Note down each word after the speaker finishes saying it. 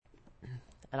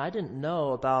And I didn't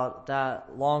know about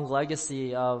that long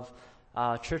legacy of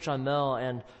Church on Mill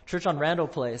and Church on Randall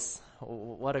Place.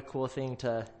 What a cool thing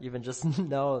to even just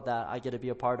know that I get to be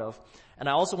a part of. And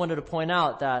I also wanted to point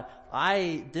out that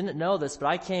I didn't know this, but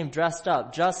I came dressed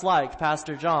up just like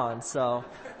Pastor John. So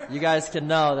you guys can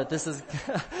know that this is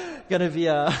going to be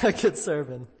a good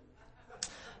sermon.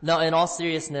 No, in all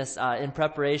seriousness, in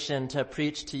preparation to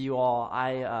preach to you all,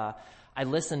 I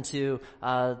listened to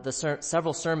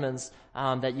several sermons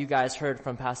that you guys heard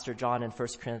from Pastor John in 1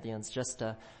 Corinthians, just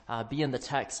to be in the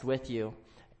text with you.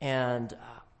 And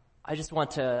I just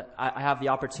I have the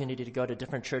opportunity to go to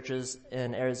different churches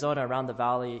in Arizona, around the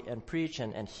valley, and preach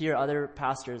and hear other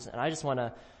pastors. And I just want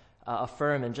to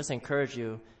affirm and just encourage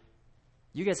you.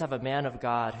 You guys have a man of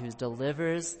God who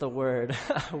delivers the word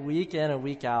week in and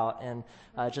week out. And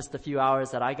just the few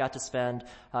hours that I got to spend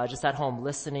just at home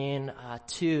listening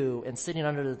to and sitting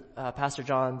under Pastor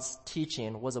John's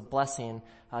teaching was a blessing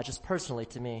just personally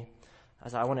to me.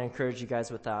 As I want to encourage you guys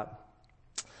with that.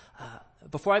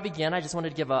 Before I begin, I just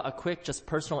wanted to give a quick, just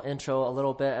personal intro a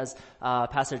little bit. As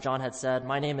Pastor John had said,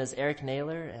 my name is Eric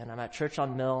Naylor, and I'm at Church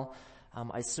on Mill.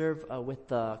 I serve with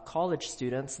the college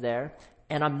students there.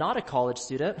 And I'm not a college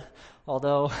student,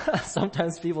 although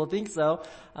sometimes people think so.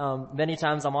 Many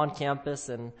times I'm on campus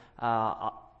and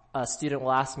a student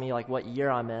will ask me like what year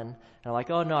I'm in. And I'm like,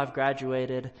 oh no, I've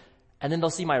graduated. And then they'll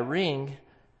see my ring,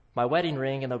 my wedding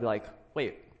ring, and they'll be like,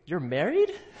 wait, you're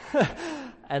married?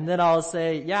 And then I'll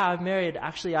say, yeah, I'm married.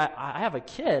 Actually, I have a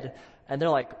kid. And they're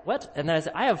like, what? And then I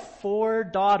say, I have 4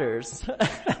 daughters.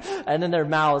 And then their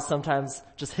mouths sometimes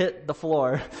just hit the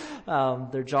floor.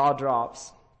 Their jaw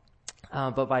drops.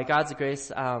 But by God's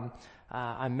grace,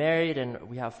 I'm married and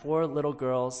we have 4 little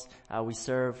girls. We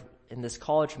serve in this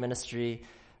college ministry,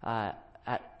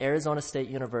 at Arizona State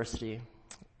University.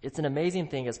 It's an amazing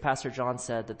thing, as Pastor John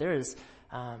said, that there is,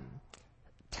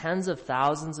 tens of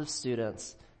thousands of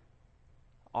students,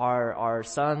 our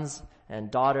sons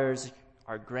and daughters,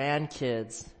 our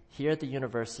grandkids here at the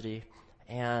university,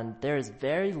 and there is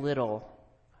very little,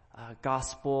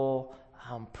 gospel,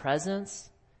 presence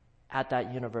at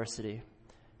that university.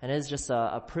 And it is just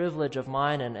a privilege of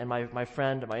mine and my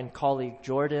friend, my colleague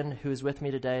Jordan, who's with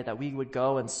me today, that we would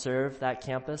go and serve that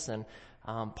campus and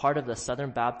part of the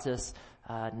Southern Baptist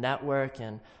network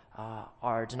and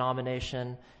our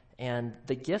denomination. And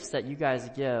the gifts that you guys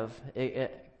give,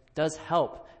 it does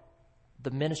help the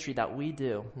ministry that we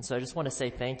do. And so I just want to say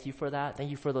thank you for that.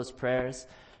 Thank you for those prayers.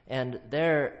 And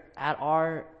there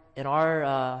in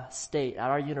our state, at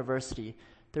our university,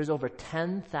 there's over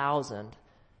 10,000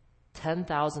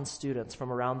 students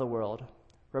from around the world,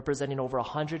 representing over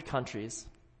 100 countries.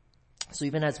 So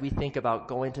even as we think about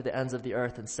going to the ends of the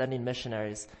earth and sending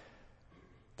missionaries,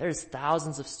 there's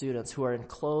thousands of students who are in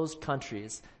closed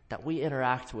countries that we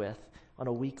interact with on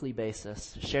a weekly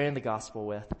basis, sharing the gospel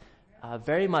with,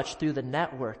 very much through the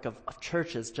network of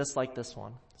churches just like this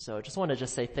one. So I just want to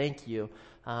just say thank you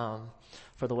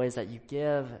for the ways that you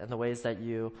give and the ways that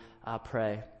you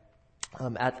pray.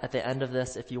 At the end of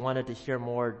this, if you wanted to hear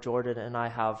more, Jordan and I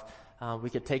have, we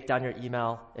could take down your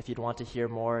email if you'd want to hear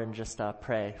more and just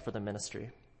pray for the ministry.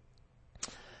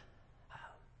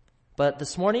 But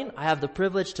this morning, I have the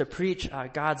privilege to preach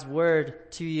God's word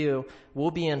to you.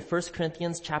 We'll be in 1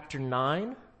 Corinthians chapter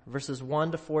 9, verses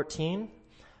 1 to 14.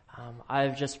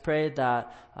 I've just prayed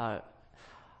that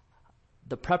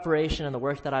the preparation and the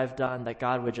work that I've done, that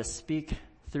God would just speak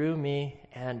through me,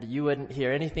 and you wouldn't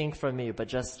hear anything from me but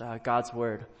just God's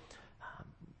word.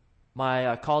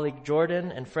 My colleague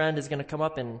Jordan and friend is going to come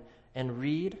up and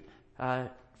read 1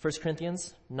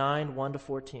 Corinthians 9, 1 to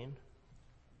 14.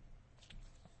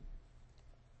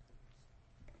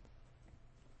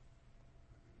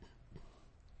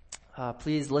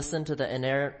 Please listen to the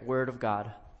inerrant word of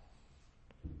God.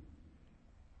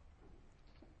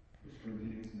 1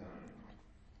 Corinthians 9.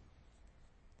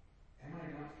 Am I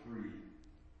not free?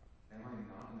 Am I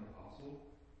not an apostle?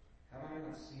 Have I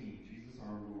not seen Jesus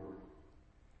our Lord?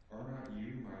 Are not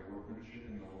you my workmanship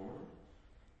in the Lord?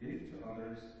 If to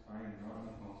others I am not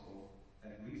an apostle,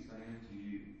 at least I am to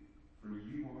you, for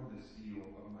you are the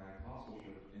seal of my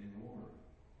apostleship in the Lord.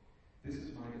 This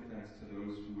is my defense to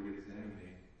those who would examine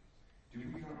me. Do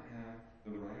we not have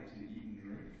the right to eat and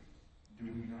drink?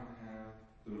 Do we not have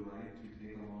the right to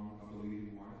take along a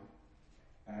believing wife,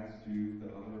 as do the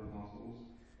other apostles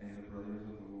and the brothers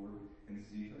of the Lord and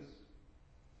Cephas?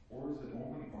 Or is it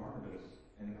only Barnabas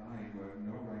and I who have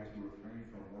no right to refrain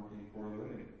from working for a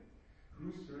living?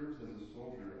 Who serves as a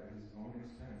soldier at his own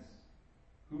expense?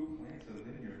 Who plants a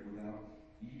vineyard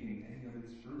without eating any of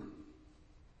its fruit?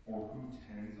 Or who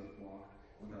tends a flock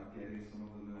without getting some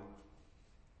of the milk?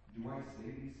 Do I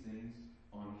say these things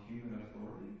on human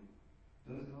authority?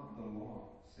 Does not the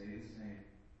law say the same?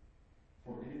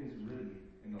 For it is written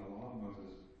in the law of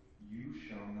Moses, you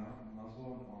shall not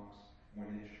muzzle an ox when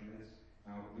it treads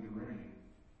out the grain.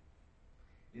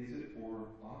 Is it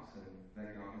for oxen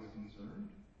that God is concerned?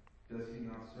 Does he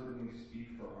not certainly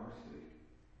speak for our sake?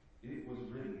 It was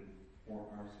written for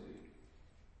our sake.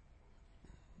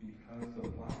 Because the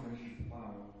plowman should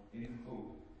plow in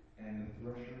hope, and the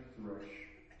thresher thresh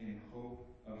in hope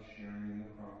of sharing in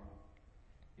the crop.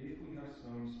 If we have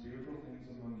sown spiritual things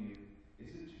among you,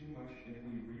 is it too much if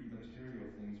we reap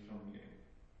material things from you?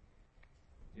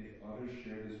 If others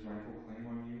share this rightful claim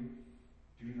on you,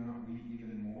 do not we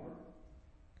even more?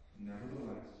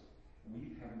 Nevertheless,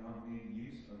 we have not made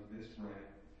use of this right,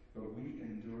 but we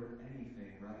endure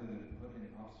anything rather than put an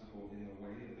obstacle in the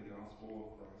way of the gospel of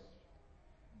Christ.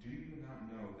 Do you not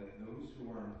know that those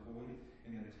who are employed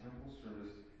in the temple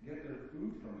service get their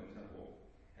food from the temple,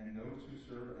 and those who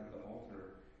serve at the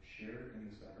altar share in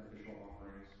the sacrificial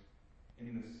offerings?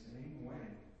 In the same way,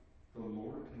 the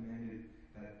Lord commanded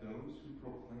that those who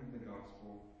proclaim the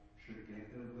gospel should get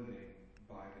their living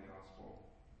by the gospel.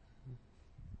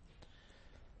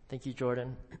 Thank you,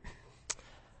 Jordan.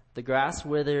 The grass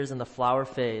withers and the flower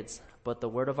fades, but the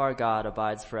word of our God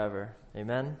abides forever.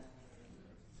 Amen.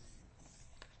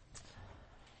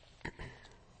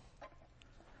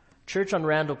 Church on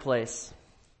Randall Place,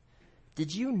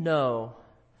 did you know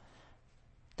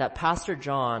that Pastor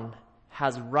John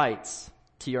has rights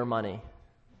to your money?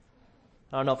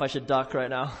 I don't know if I should duck right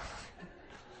now.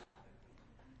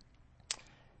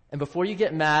 And before you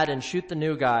get mad and shoot the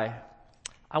new guy,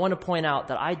 I want to point out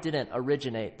that I didn't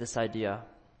originate this idea,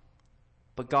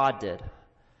 but God did.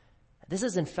 This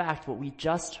is in fact what we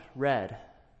just read. I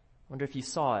wonder if you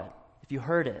saw it, if you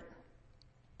heard it.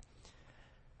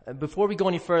 Before we go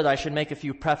any further, I should make a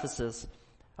few prefaces.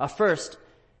 First,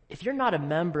 if you're not a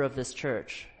member of this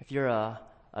church, if you're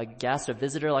a guest, a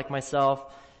visitor like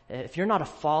myself, if you're not a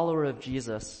follower of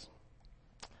Jesus,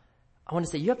 I want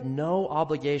to say you have no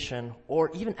obligation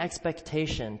or even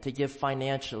expectation to give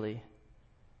financially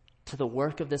to the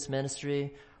work of this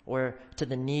ministry or to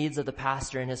the needs of the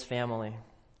pastor and his family.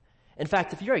 In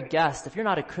fact, if you're a guest, if you're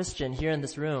not a Christian here in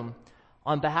this room,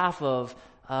 on behalf of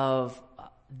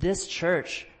this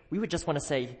church, we would just want to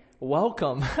say,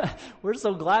 welcome. We're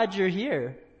so glad you're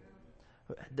here.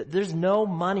 There's no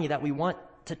money that we want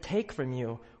to take from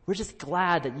you. We're just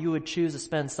glad that you would choose to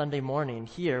spend Sunday morning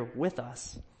here with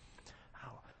us.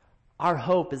 Our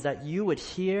hope is that you would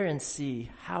hear and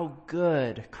see how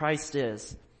good Christ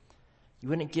is. You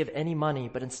wouldn't give any money,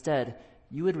 but instead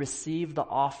you would receive the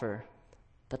offer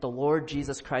that the Lord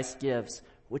Jesus Christ gives,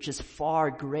 which is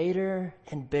far greater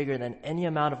and bigger than any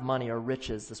amount of money or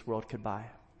riches this world could buy.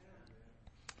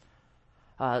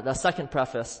 The second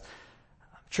preface,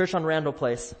 Church on Randall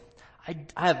Place. I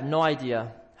have no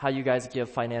idea how you guys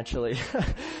give financially.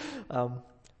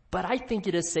 But I think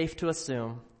it is safe to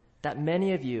assume that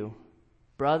many of you,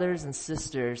 brothers and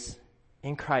sisters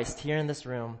in Christ here in this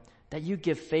room, that you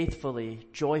give faithfully,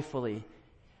 joyfully,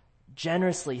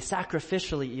 generously,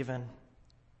 sacrificially even.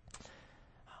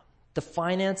 The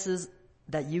finances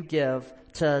that you give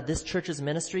to this church's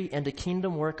ministry and to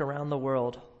kingdom work around the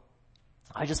world,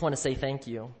 I just want to say thank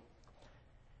you.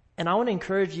 And I want to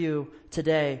encourage you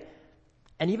today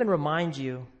and even remind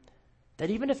you that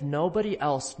even if nobody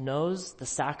else knows the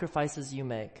sacrifices you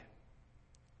make,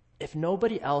 if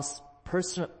nobody else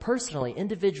personally,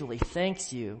 individually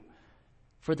thanks you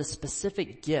for the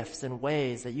specific gifts and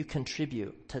ways that you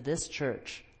contribute to this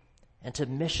church and to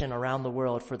mission around the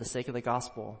world for the sake of the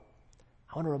gospel,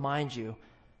 I want to remind you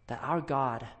that our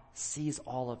God sees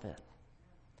all of it.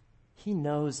 He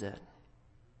knows it.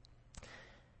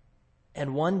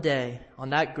 And one day, on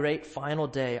that great final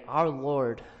day, our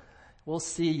Lord will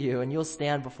see you and you'll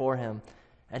stand before him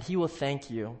and he will thank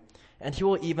you and he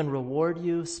will even reward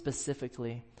you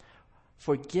specifically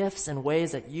for gifts and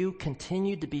ways that you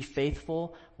continued to be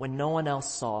faithful when no one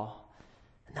else saw.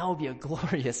 And that will be a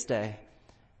glorious day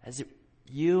as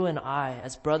you and I,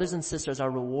 as brothers and sisters, are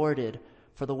rewarded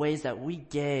for the ways that we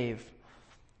gave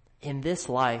in this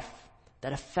life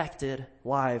that affected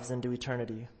lives into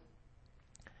eternity.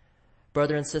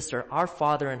 Brother and sister, our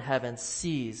Father in heaven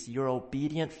sees your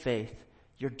obedient faith,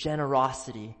 your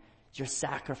generosity, your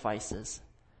sacrifices.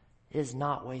 It is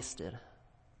not wasted.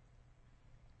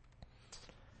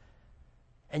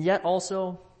 And yet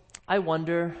also, I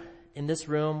wonder in this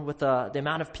room with the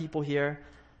amount of people here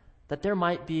that there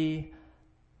might be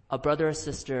a brother or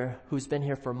sister who's been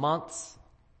here for months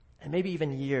and maybe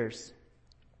even years,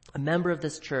 a member of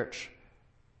this church.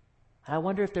 And I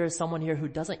wonder if there is someone here who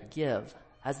doesn't give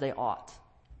as they ought.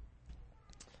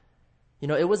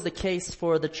 It was the case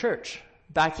for the church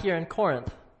back here in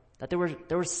Corinth, that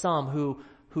there were some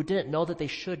who didn't know that they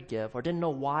should give, or didn't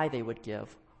know why they would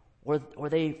give, or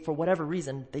they, for whatever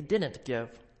reason, they didn't give.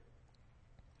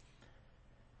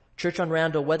 Church on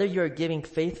Randall, whether you're giving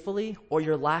faithfully or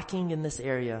you're lacking in this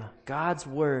area, God's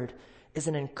word is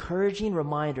an encouraging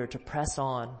reminder to press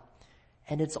on,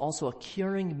 and it's also a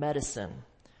curing medicine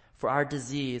for our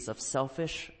disease of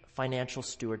selfish financial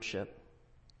stewardship.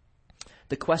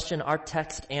 The question our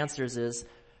text answers is,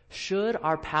 should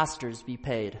our pastors be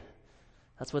paid?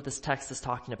 That's what this text is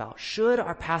talking about. Should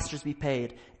our pastors be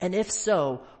paid? And if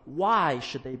so, why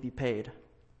should they be paid?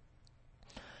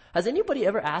 Has anybody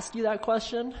ever asked you that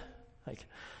question?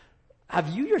 Have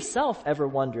you yourself ever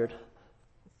wondered?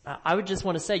 I would just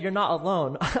want to say you're not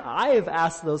alone. I have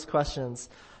asked those questions.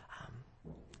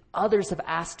 Others have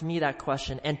asked me that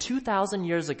question. And 2,000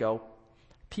 years ago,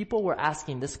 people were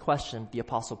asking this question, the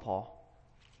Apostle Paul.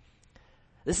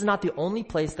 This is not the only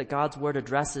place that God's word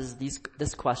addresses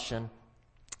this question.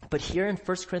 But here in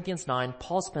 1 Corinthians 9,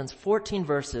 Paul spends 14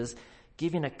 verses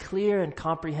giving a clear and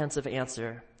comprehensive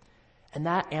answer. And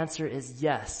that answer is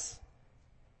yes.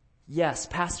 Yes,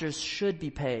 pastors should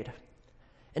be paid.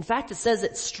 In fact, it says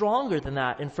it's stronger than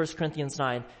that in 1 Corinthians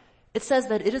 9. It says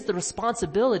that it is the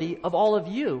responsibility of all of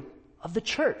you, of the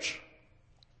church.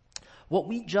 What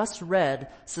we just read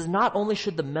says not only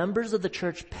should the members of the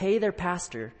church pay their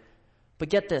pastor, but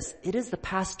get this, it is the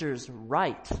pastor's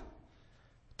right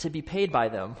to be paid by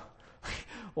them.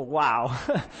 Wow.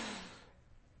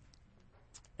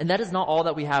 And that is not all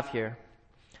that we have here.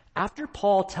 After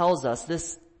Paul tells us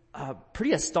this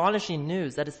pretty astonishing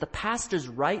news that it's the pastor's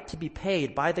right to be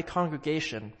paid by the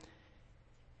congregation,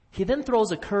 he then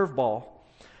throws a curveball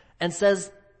and says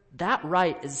that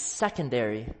right is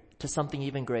secondary to something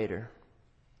even greater.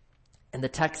 And the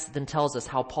text then tells us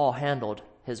how Paul handled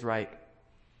his right.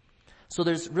 So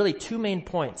there's really two main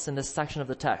points in this section of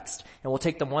the text, and we'll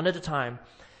take them one at a time.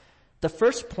 The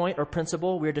first point or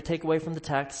principle we're to take away from the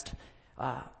text,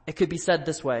 it could be said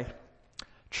this way: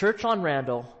 Church on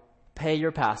Randall, pay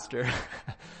your pastor.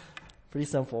 Pretty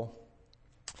simple.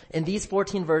 In these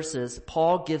 14 verses,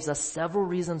 Paul gives us several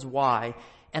reasons why,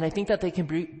 and I think that they can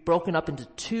be broken up into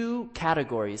two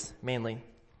categories mainly.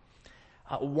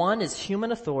 One is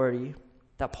human authority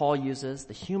that Paul uses,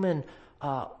 the human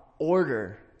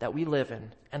order that we live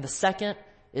in. And the second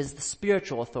is the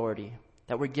spiritual authority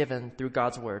that we're given through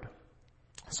God's word.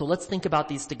 So let's think about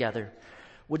these together.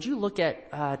 Would you look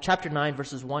at chapter 9,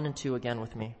 verses 1 and 2 again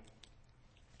with me?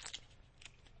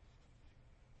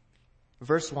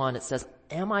 Verse 1, it says,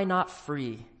 "Am I not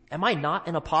free? Am I not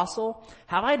an apostle?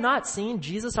 Have I not seen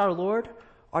Jesus our Lord?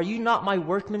 Are you not my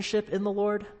workmanship in the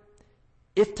Lord?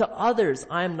 If to others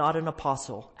I am not an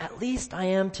apostle, at least I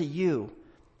am to you,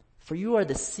 for you are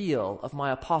the seal of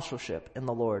my apostleship in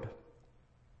the Lord."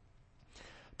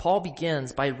 Paul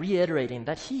begins by reiterating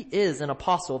that he is an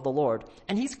apostle of the Lord,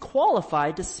 and he's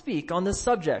qualified to speak on this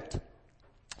subject.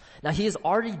 Now, he has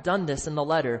already done this in the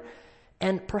letter,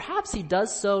 and perhaps he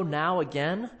does so now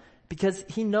again because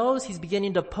he knows he's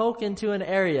beginning to poke into an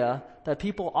area that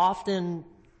people often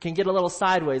can get a little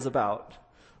sideways about.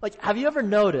 Have you ever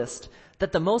noticed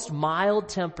that the most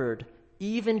mild-tempered,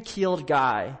 even-keeled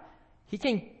guy, he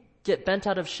can get bent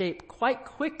out of shape quite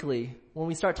quickly when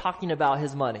we start talking about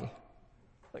his money?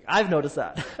 I've noticed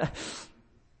that.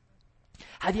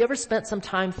 Have you ever spent some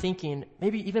time thinking,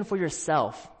 maybe even for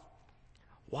yourself,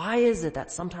 why is it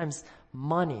that sometimes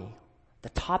money, the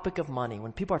topic of money,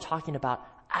 when people are talking about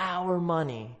our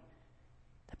money,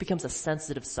 that becomes a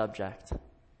sensitive subject?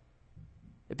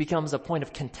 It becomes a point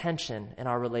of contention in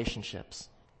our relationships.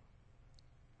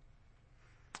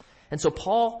 And so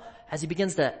Paul, as he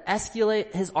begins to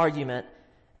escalate his argument,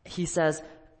 he says,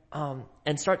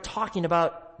 and start talking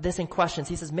about this in questions.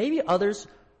 He says, maybe others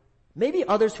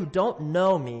who don't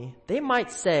know me, they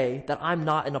might say that I'm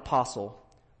not an apostle.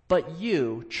 But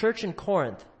you, church in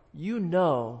Corinth, you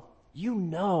know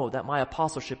that my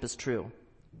apostleship is true.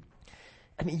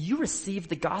 I mean, you received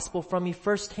the gospel from me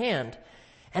firsthand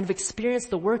and have experienced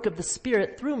the work of the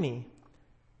Spirit through me.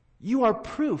 You are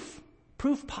proof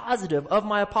positive of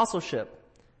my apostleship.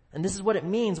 And this is what it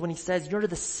means when he says, you're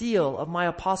the seal of my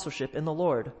apostleship in the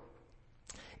Lord.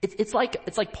 It's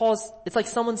like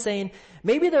someone saying,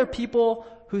 maybe there are people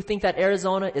who think that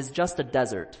Arizona is just a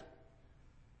desert.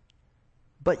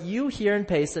 But you here in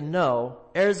Payson know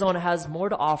Arizona has more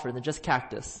to offer than just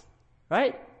cactus,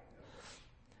 right?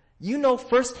 You know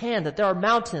firsthand that there are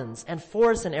mountains and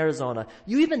forests in Arizona.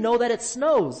 You even know that it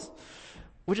snows,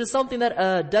 which is something that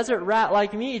a desert rat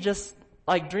like me just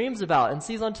dreams about and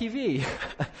sees on TV.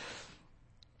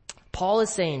 Paul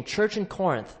is saying, church in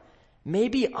Corinth,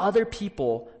 Maybe other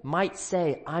people might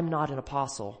say, I'm not an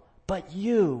apostle, but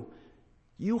you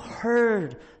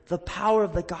heard the power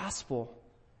of the gospel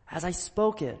as I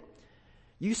spoke it.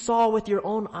 You saw with your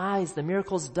own eyes the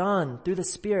miracles done through the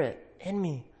Spirit in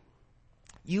me.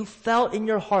 You felt in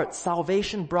your heart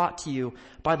salvation brought to you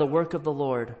by the work of the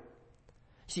Lord.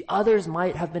 See, others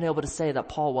might have been able to say that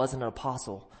Paul wasn't an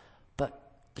apostle,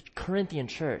 but the Corinthian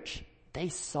church, they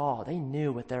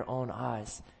knew with their own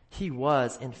eyes. He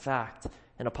was, in fact,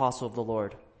 an apostle of the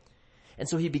Lord. And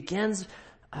so he begins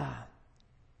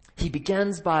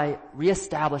by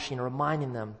reestablishing and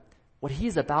reminding them what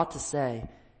he's about to say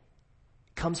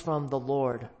comes from the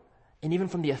Lord and even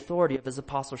from the authority of his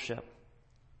apostleship.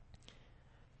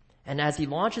 And as he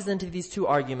launches into these two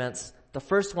arguments, the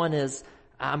first one is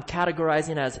I'm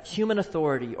categorizing as human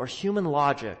authority or human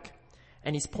logic.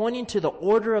 And he's pointing to the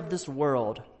order of this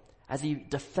world as he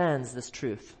defends this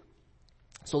truth.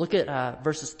 So look at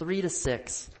verses 3 to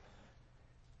 6.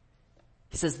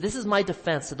 He says, this is my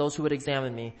defense to those who would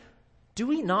examine me. Do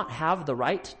we not have the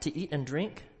right to eat and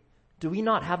drink? Do we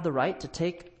not have the right to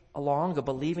take along a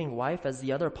believing wife as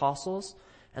the other apostles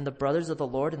and the brothers of the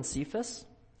Lord and Cephas?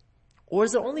 Or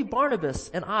is it only Barnabas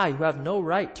and I who have no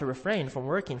right to refrain from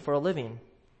working for a living?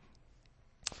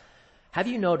 Have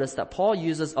you noticed that Paul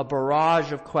uses a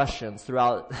barrage of questions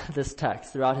throughout this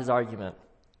text, throughout his argument?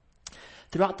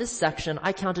 Throughout this section,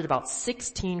 I counted about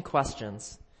 16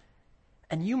 questions.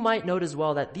 And you might note as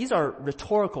well that these are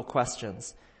rhetorical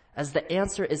questions, as the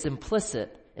answer is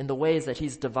implicit in the ways that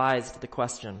he's devised the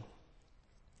question.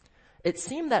 It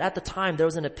seemed that at the time there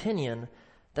was an opinion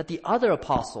that the other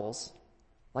apostles,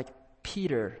 like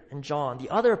Peter and John, the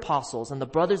other apostles and the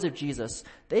brothers of Jesus,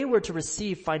 they were to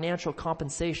receive financial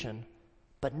compensation,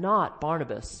 but not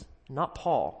Barnabas, not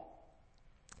Paul.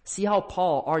 See how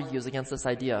Paul argues against this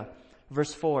idea.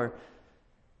 Verse 4,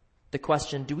 the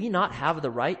question, do we not have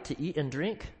the right to eat and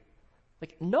drink?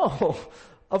 No,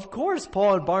 of course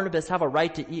Paul and Barnabas have a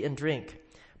right to eat and drink,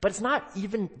 but it's not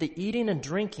even the eating and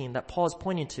drinking that Paul is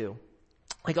pointing to.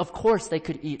 Of course they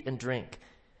could eat and drink.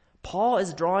 Paul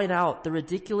is drawing out the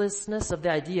ridiculousness of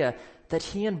the idea that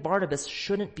he and Barnabas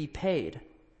shouldn't be paid.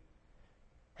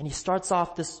 And he starts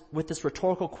off with this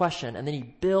rhetorical question, and then he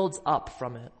builds up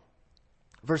from it.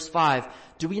 Verse 5,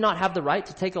 do we not have the right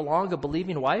to take along a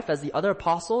believing wife as the other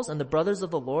apostles and the brothers of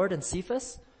the Lord and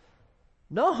Cephas?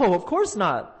 No, of course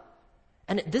not.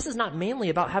 And this is not mainly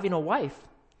about having a wife.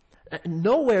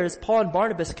 Nowhere is Paul and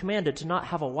Barnabas commanded to not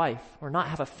have a wife or not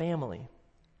have a family.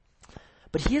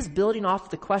 But he is building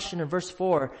off the question in verse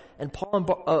 4, and Paul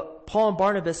and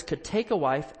Barnabas could take a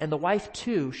wife, and the wife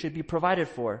too should be provided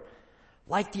for,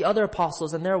 like the other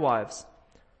apostles and their wives.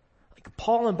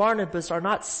 Paul and Barnabas are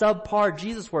not subpar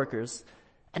Jesus workers,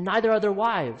 and neither are their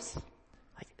wives.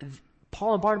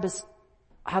 Paul and Barnabas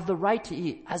have the right to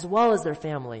eat as well as their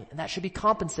family, and that should be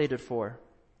compensated for.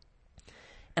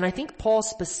 And I think Paul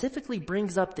specifically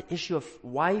brings up the issue of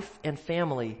wife and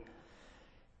family.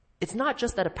 It's not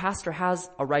just that a pastor has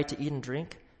a right to eat and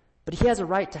drink, but he has a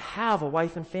right to have a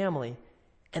wife and family,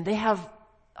 and they have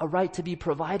a right to be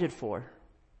provided for.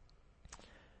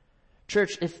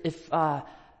 Church,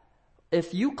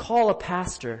 if you call a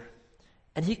pastor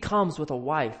and he comes with a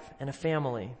wife and a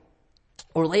family,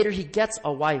 or later he gets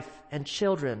a wife and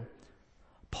children,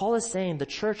 Paul is saying the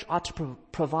church ought to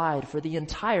provide for the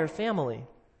entire family.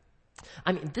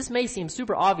 I mean, this may seem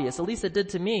super obvious, at least it did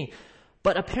to me,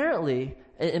 but apparently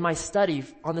in my study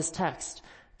on this text,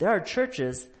 there are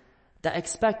churches that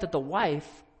expect that the wife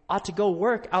ought to go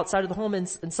work outside of the home in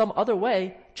some other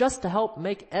way just to help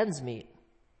make ends meet.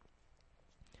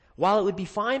 While it would be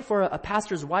fine for a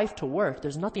pastor's wife to work,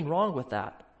 there's nothing wrong with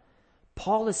that.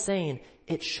 Paul is saying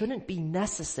it shouldn't be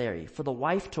necessary for the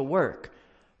wife to work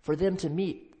for them to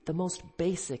meet the most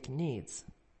basic needs.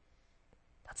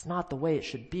 That's not the way it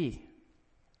should be.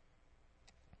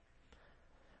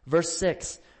 Verse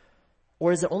 6,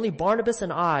 or is it only Barnabas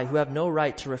and I who have no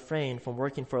right to refrain from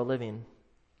working for a living?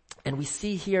 And we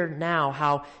see here now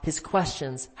how his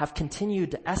questions have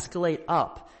continued to escalate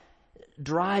up,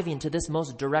 driving to this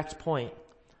most direct point.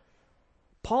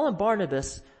 Paul and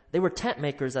Barnabas, they were tent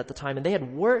makers at the time, and they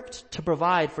had worked to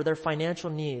provide for their financial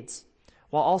needs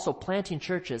while also planting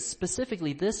churches,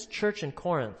 specifically this church in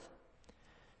Corinth,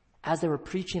 as they were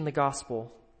preaching the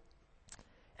gospel.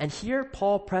 And here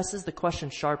Paul presses the question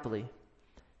sharply,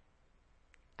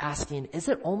 asking, is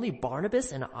it only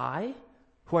Barnabas and I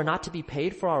who are not to be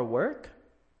paid for our work?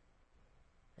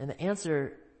 And the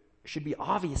answer should be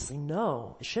obviously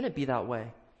no. It shouldn't be that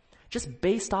way. Just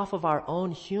based off of our own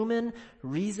human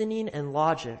reasoning and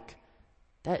logic,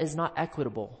 that is not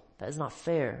equitable. That is not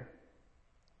fair.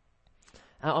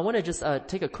 I want to just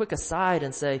take a quick aside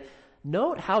and say,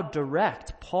 note how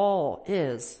direct Paul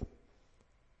is.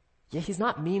 Yet he's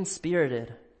not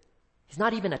mean-spirited. He's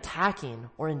not even attacking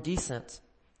or indecent.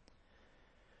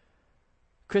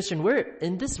 Christian, we're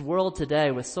in this world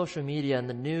today with social media and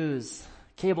the news,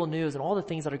 cable news, and all the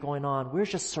things that are going on. We're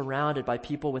just surrounded by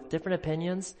people with different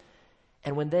opinions.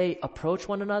 And when they approach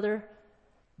one another,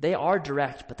 they are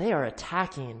direct, but they are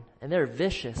attacking, and they're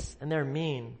vicious, and they're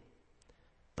mean.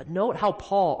 But note how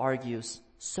Paul argues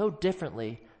so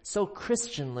differently, so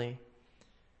Christianly.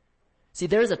 See,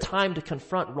 there is a time to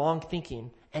confront wrong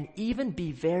thinking and even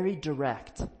be very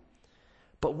direct.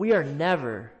 But we are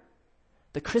never,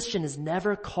 the Christian is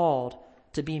never called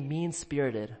to be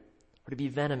mean-spirited or to be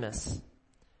venomous.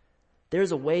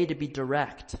 There's a way to be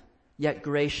direct, yet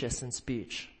gracious in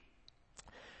speech.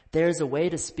 There's a way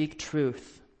to speak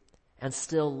truth and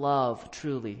still love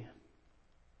truly.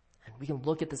 And we can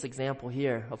look at this example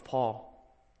here of Paul.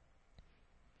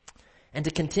 And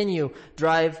to continue,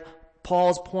 drive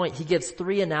Paul's point, he gives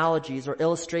 3 analogies or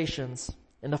illustrations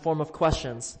in the form of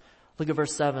questions. Look at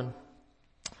verse 7.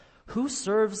 Who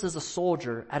serves as a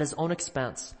soldier at his own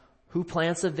expense? Who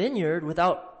plants a vineyard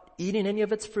without eating any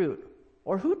of its fruit?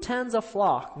 Or who tends a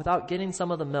flock without getting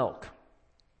some of the milk?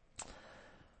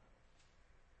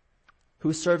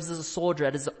 Who serves as a soldier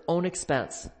at his own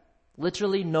expense?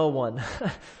 Literally no one.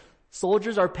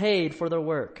 Soldiers are paid for their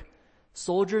work.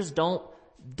 Soldiers don't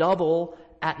double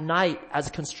at night as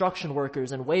construction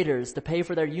workers and waiters to pay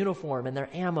for their uniform and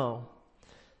their ammo.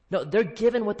 No, they're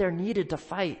given what they're needed to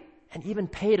fight and even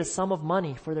paid a sum of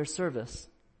money for their service.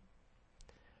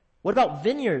 What about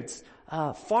vineyards?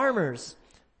 Farmers?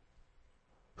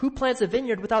 Who plants a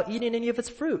vineyard without eating any of its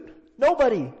fruit?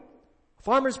 Nobody.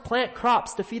 Farmers plant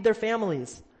crops to feed their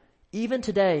families. Even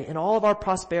today, in all of our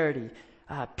prosperity,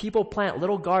 people plant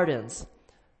little gardens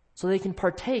so they can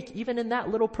partake even in that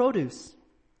little produce.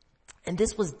 And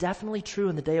this was definitely true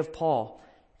in the day of Paul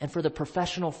and for the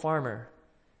professional farmer.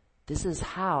 This is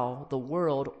how the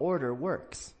world order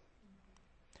works.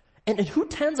 And who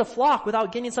tends a flock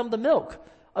without getting some of the milk?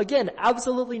 Again,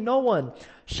 absolutely no one.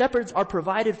 Shepherds are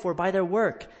provided for by their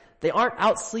work. They aren't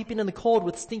out sleeping in the cold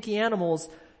with stinky animals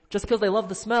just because they love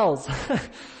the smells.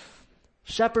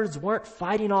 Shepherds weren't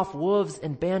fighting off wolves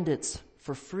and bandits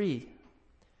for free.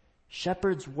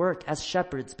 Shepherds work as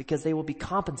shepherds because they will be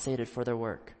compensated for their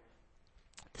work.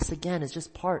 This again is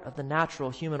just part of the natural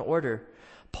human order.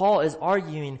 Paul is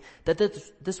arguing that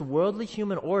this worldly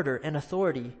human order and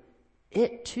authority,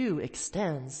 it too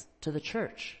extends to the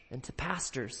church and to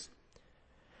pastors.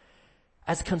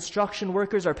 As construction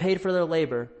workers are paid for their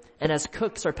labor, and as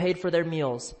cooks are paid for their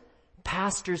meals,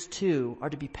 pastors too are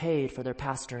to be paid for their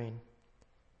pastoring.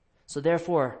 So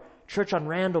therefore, church on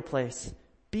Randall Place,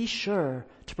 be sure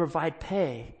to provide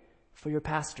pay for your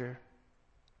pastor.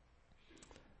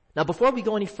 Now, before we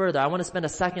go any further, I want to spend a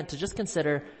second to just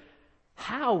consider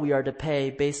how we are to pay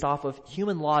based off of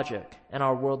human logic and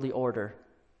our worldly order.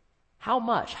 How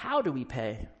much? How do we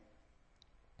pay?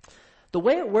 The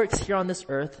way it works here on this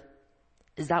earth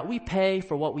is that we pay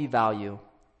for what we value.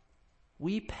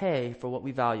 We pay for what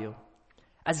we value.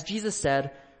 As Jesus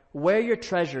said, where your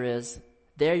treasure is,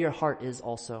 there your heart is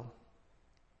also.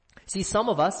 See, some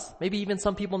of us, maybe even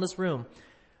some people in this room,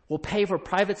 will pay for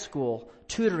private school,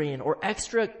 tutoring, or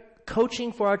extra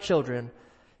coaching for our children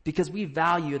because we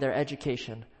value their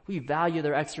education. We value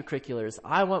their extracurriculars.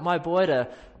 I want my boy to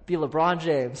be LeBron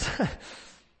James.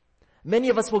 Many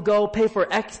of us will go pay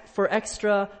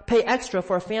extra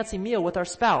for a fancy meal with our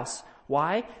spouse.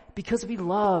 Why? Because we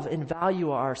love and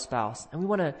value our spouse, and we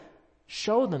want to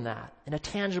show them that in a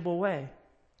tangible way.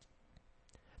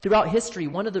 Throughout history,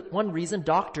 one reason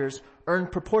doctors earn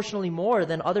proportionally more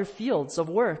than other fields of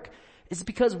work is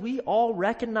because we all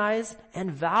recognize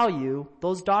and value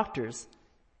those doctors,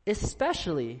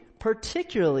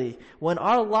 particularly when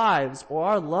our lives or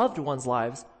our loved ones'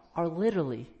 lives are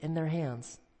literally in their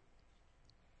hands.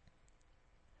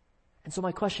 And so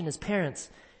my question is, parents,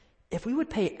 if we would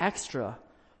pay extra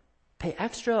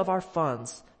of our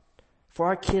funds for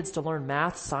our kids to learn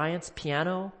math, science,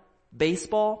 piano,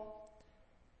 baseball,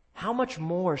 how much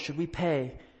more should we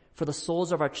pay for the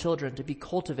souls of our children to be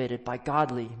cultivated by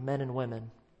godly men and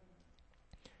women?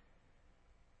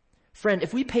 Friend,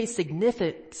 if we pay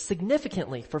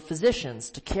significantly for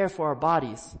physicians to care for our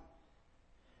bodies,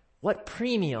 what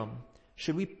premium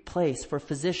should we place for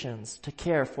physicians to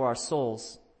care for our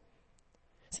souls?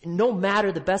 See, no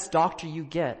matter the best doctor you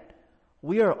get,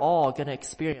 we are all going to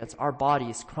experience our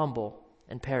bodies crumble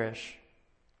and perish.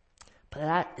 But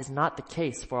that is not the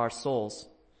case for our souls.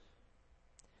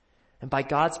 And by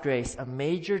God's grace, a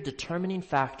major determining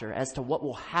factor as to what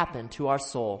will happen to our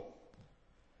soul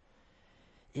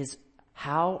is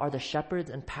how are the shepherds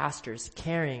and pastors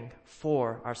caring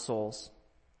for our souls?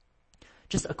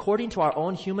 Just according to our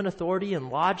own human authority and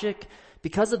logic,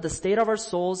 because of the state of our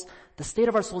souls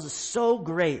is so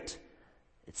great.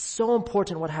 It's so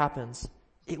important what happens.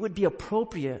 It would be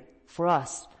appropriate for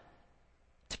us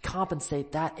to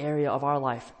compensate that area of our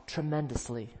life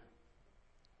tremendously.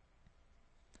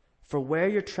 For where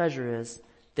your treasure is,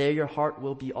 there your heart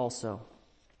will be also.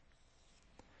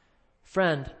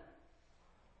 Friend,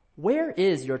 where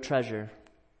is your treasure?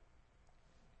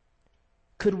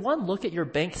 Could one look at your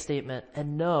bank statement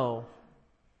and know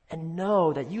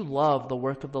that you love the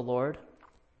work of the Lord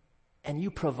and you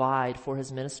provide for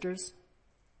his ministers?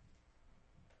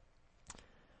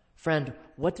 Friend,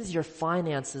 what does your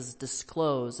finances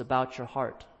disclose about your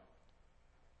heart?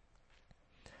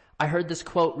 I heard this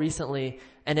quote recently,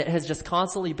 and it has just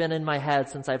constantly been in my head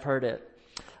since I've heard it.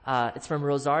 It's from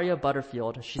Rosaria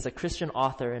Butterfield. She's a Christian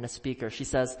author and a speaker. She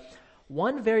says,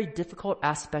 "One very difficult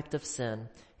aspect of sin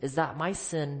is that my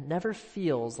sin never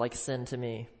feels like sin to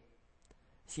me.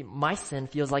 See, my sin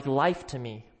feels like life to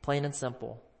me, plain and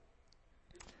simple.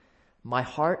 My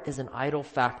heart is an idol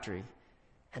factory,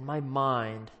 and my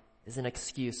mind is an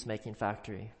excuse-making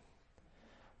factory."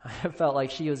 I felt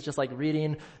like she was just like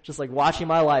reading, just like watching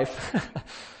my life.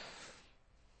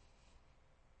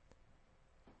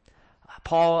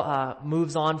 Paul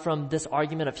moves on from this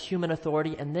argument of human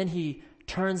authority, and then he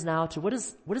turns now to what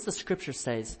does the scripture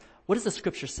say? What does the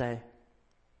scripture say?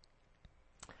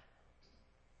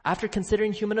 After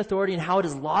considering human authority and how it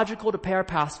is logical to pay our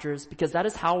pastors, because that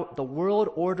is how the world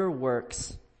order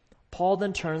works, Paul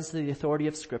then turns to the authority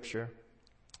of scripture.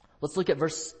 Let's look at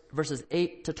verses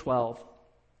 8 to 12.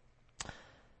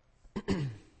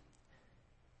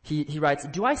 He writes,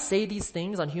 "Do I say these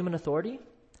things on human authority?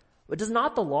 But does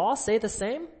not the law say the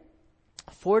same?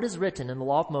 For it is written in the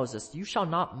law of Moses, you shall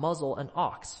not muzzle an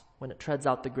ox when it treads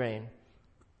out the grain.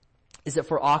 Is it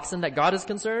for oxen that God is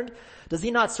concerned? Does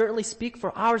he not certainly speak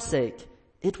for our sake?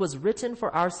 It was written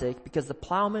for our sake, because the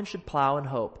plowman should plow in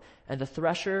hope, and the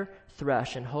thresher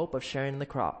thresh in hope of sharing in the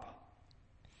crop.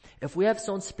 If we have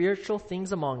sown spiritual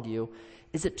things among you,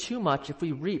 is it too much if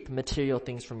we reap material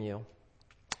things from you?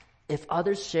 If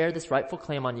others share this rightful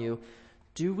claim on you,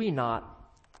 do we not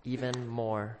even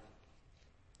more?"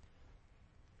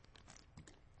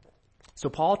 So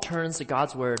Paul turns to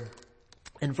God's word.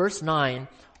 In verse 9,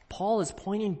 Paul is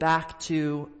pointing back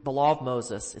to the law of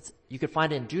Moses. You could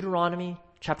find it in Deuteronomy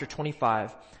chapter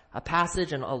 25, a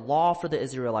passage and a law for the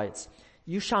Israelites.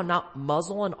 You shall not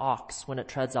muzzle an ox when it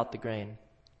treads out the grain.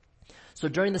 So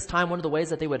during this time, one of the ways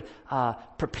that they would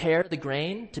prepare the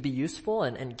grain to be useful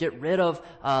and get rid of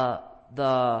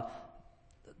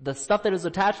the stuff that is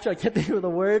attached to, I can't think of the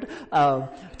word,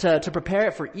 to prepare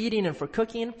it for eating and for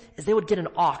cooking, is they would get an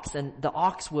ox, and the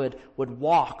ox would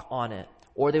walk on it.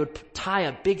 Or they would tie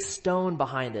a big stone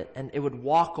behind it, and it would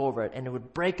walk over it, and it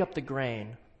would break up the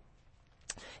grain.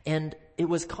 And it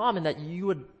was common that you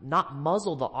would not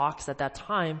muzzle the ox at that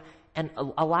time and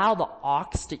allow the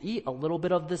ox to eat a little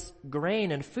bit of this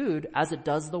grain and food as it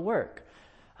does the work.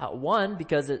 One,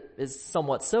 because it is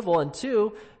somewhat civil, and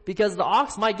two, because the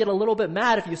ox might get a little bit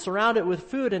mad if you surround it with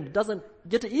food and it doesn't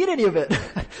get to eat any of it.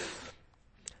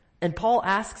 And Paul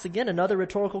asks again another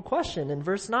rhetorical question in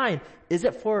verse 9. Is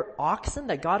it for oxen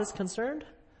that God is concerned?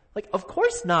 Like, of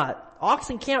course not.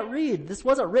 Oxen can't read. This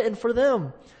wasn't written for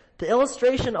them. The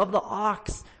illustration of the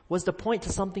ox was to point to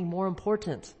something more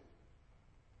important.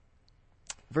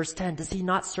 Verse 10, does he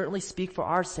not certainly speak for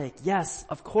our sake? Yes,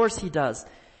 of course he does.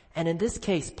 And in this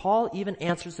case, Paul even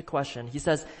answers the question. He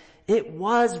says, it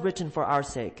was written for our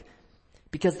sake,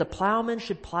 because the plowman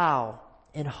should plow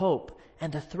in hope,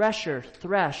 and the thresher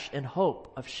thresh in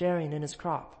hope of sharing in his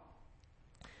crop.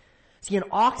 See, an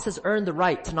ox has earned the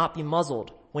right to not be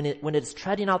muzzled when it is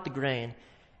treading out the grain,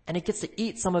 and it gets to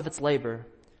eat some of its labor.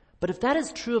 But if that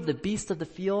is true of the beast of the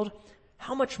field,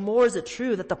 how much more is it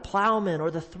true that the plowman or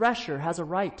the thresher has a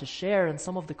right to share in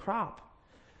some of the crop?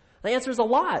 The answer is a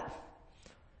lot.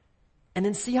 And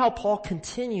then see how Paul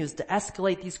continues to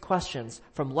escalate these questions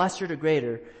from lesser to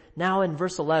greater. Now in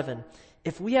verse 11,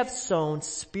 if we have sown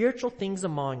spiritual things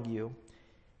among you,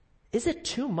 is it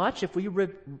too much if we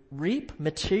reap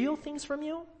material things from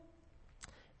you?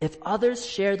 If others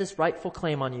share this rightful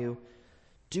claim on you,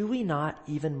 do we not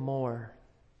even more?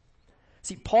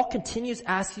 See, Paul continues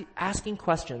asking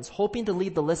questions, hoping to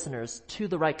lead the listeners to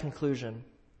the right conclusion.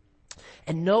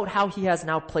 And note how he has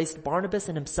now placed Barnabas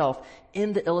and himself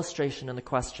in the illustration and the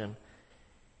question.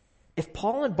 If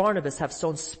Paul and Barnabas have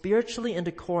sown spiritually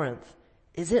into Corinth,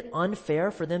 is it unfair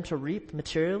for them to reap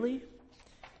materially?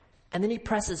 And then he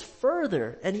presses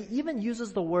further, and he even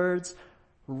uses the words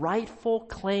rightful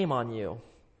claim on you.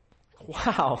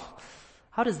 Wow.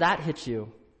 How does that hit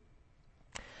you?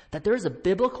 That there is a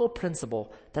biblical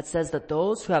principle that says that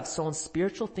those who have sown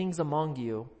spiritual things among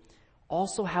you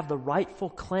also have the rightful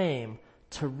claim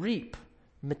to reap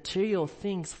material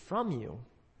things from you.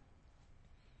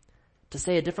 To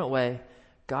say a different way,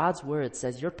 God's word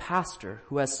says your pastor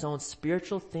who has sown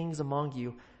spiritual things among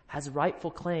you has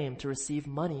rightful claim to receive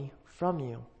money from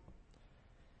you.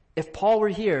 If Paul were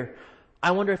here,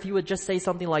 I wonder if he would just say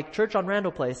something like, Church on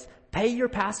Randall Place, pay your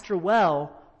pastor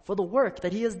well for the work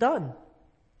that he has done.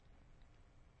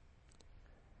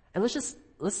 And let's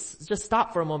just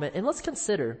stop for a moment and let's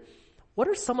consider, what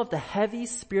are some of the heavy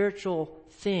spiritual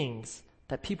things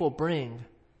that people bring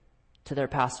to their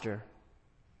pastor?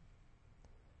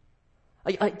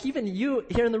 Like even you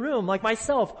here in the room, like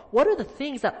myself, what are the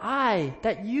things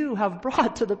that you have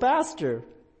brought to the pastor?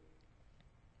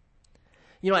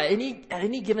 You know, at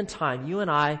any given time, you and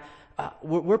I,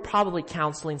 we're probably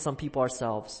counseling some people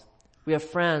ourselves. We have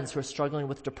friends who are struggling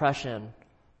with depression,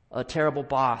 a terrible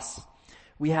boss.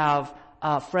 We have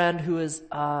a friend who is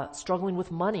struggling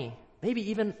with money, maybe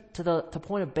even to the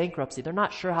point of bankruptcy. They're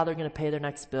not sure how they're going to pay their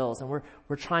next bills, and we're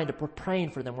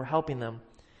praying for them, we're helping them.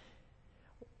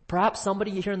 Perhaps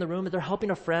somebody here in the room, they're helping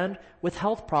a friend with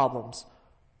health problems,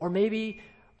 or maybe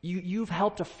you've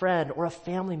helped a friend or a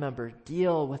family member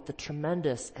deal with the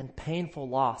tremendous and painful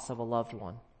loss of a loved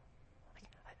one.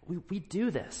 We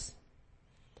do this.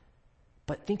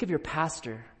 But think of your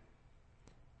pastor.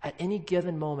 At any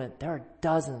given moment, there are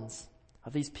dozens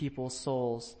of these people's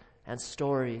souls and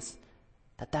stories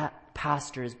that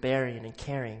pastor is bearing and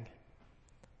carrying.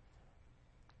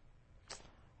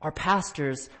 Our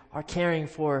pastors are caring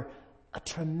for a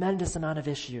tremendous amount of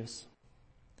issues.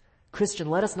 Christian,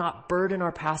 let us not burden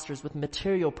our pastors with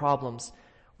material problems.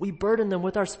 We burden them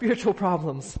with our spiritual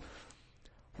problems.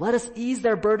 Let us ease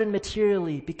their burden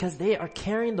materially because they are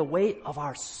carrying the weight of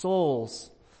our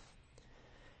souls.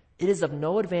 It is of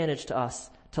no advantage to us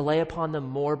to lay upon them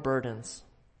more burdens.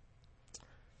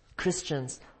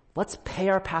 Christians, let's pay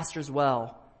our pastors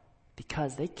well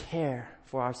because they care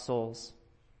for our souls.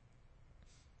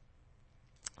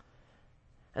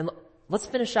 And let's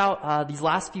finish out these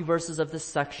last few verses of this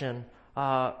section.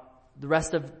 The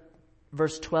rest of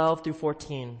verse 12 through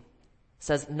 14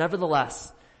 says,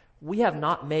 Nevertheless, we have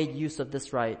not made use of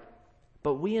this right,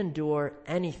 but we endure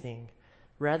anything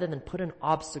rather than put an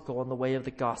obstacle in the way of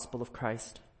the gospel of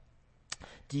Christ.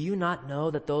 Do you not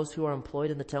know that those who are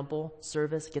employed in the temple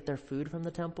service get their food from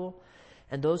the temple,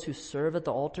 and those who serve at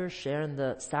the altar share in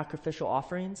the sacrificial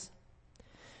offerings?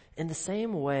 In the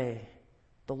same way,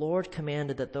 the Lord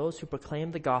commanded that those who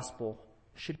proclaim the gospel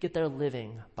should get their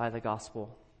living by the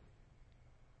gospel.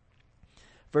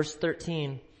 Verse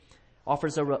 13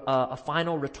 offers a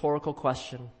final rhetorical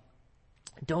question.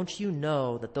 Don't you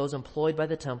know that those employed by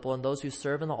the temple and those who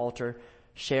serve in the altar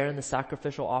share in the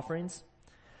sacrificial offerings?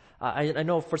 I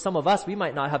know for some of us, we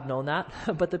might not have known that,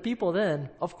 but the people then,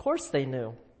 of course they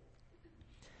knew.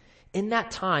 In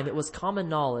that time, it was common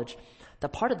knowledge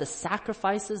that part of the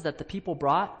sacrifices that the people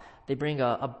brought, they bring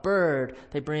a bird,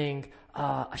 they bring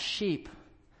a sheep.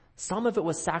 Some of it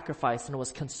was sacrificed and it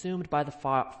was consumed by the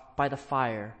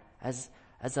fire as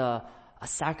a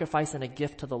sacrifice and a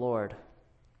gift to the Lord.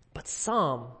 But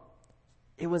some,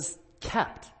 it was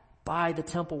kept by the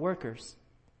temple workers.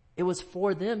 It was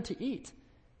for them to eat.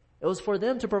 It was for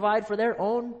them to provide for their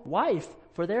own wife,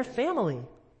 for their family.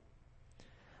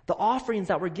 The offerings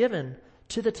that were given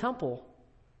to the temple,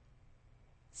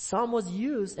 some was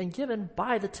used and given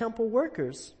by the temple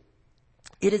workers.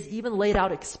 It is even laid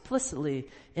out explicitly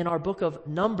in our book of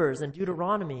Numbers and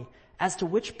Deuteronomy as to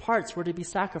which parts were to be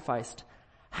sacrificed,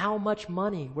 how much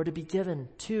money were to be given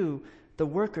to the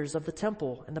workers of the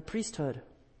temple and the priesthood.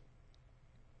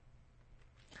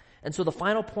 And so the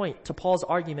final point to Paul's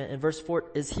argument in verse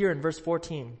 4 is here in verse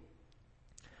 14.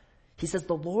 He says,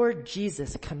 the Lord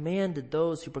Jesus commanded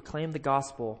those who proclaim the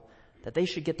gospel that they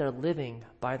should get their living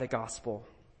by the gospel.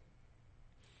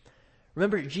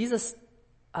 Remember, Jesus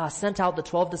sent out the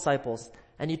 12 disciples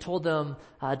and he told them,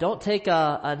 don't take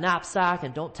a knapsack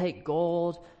and don't take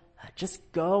gold.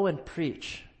 Just go and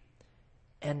preach.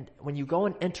 And when you go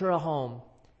and enter a home,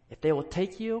 if they will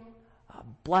take you,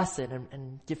 bless it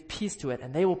and give peace to it,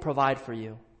 and they will provide for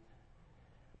you.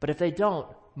 But if they don't,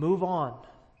 move on.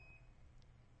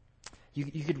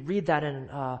 You could read that in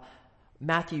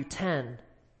Matthew 10.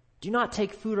 Do not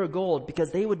take food or gold,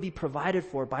 because they would be provided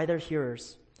for by their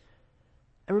hearers.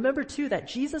 And remember too that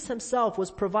Jesus himself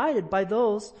was provided by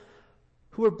those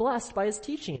who were blessed by his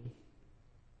teaching.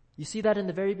 You see that in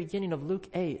the very beginning of Luke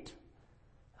 8.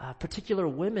 Particular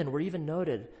women were even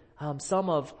noted some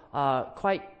of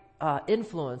quite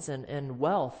influence and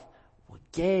wealth,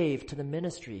 gave to the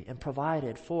ministry and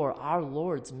provided for our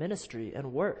Lord's ministry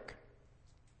and work.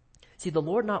 See, the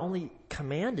Lord not only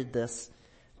commanded this,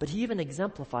 but he even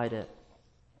exemplified it.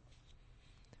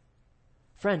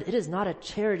 Friend, it is not a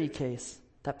charity case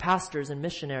that pastors and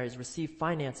missionaries receive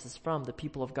finances from the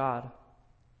people of God.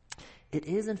 It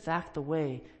is, in fact, the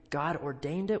way God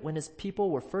ordained it when his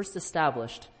people were first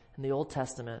established in the Old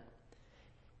Testament.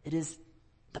 It is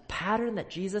the pattern that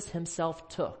Jesus himself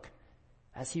took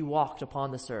as he walked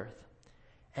upon this earth.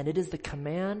 And it is the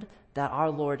command that our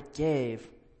Lord gave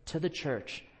to the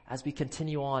church as we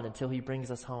continue on until he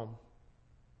brings us home.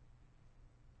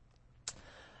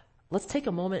 Let's take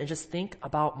a moment and just think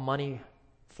about money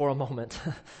for a moment.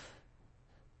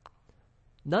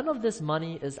 None of this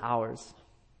money is ours.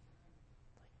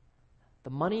 The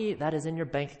money that is in your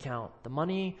bank account, the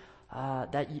money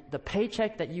the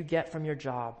paycheck that you get from your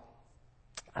job.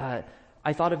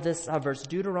 I thought of this verse,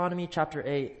 Deuteronomy chapter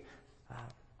 8,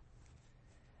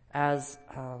 as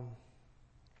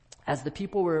the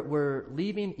people were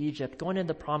leaving Egypt, going into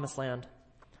the promised land.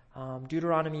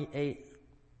 Deuteronomy 8,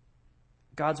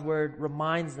 God's word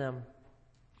reminds them,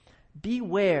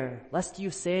 beware lest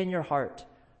you say in your heart,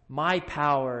 my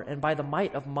power and by the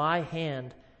might of my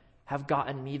hand have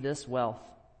gotten me this wealth.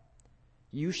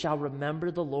 You shall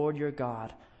remember the Lord your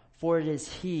God, for it is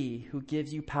he who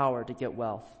gives you power to get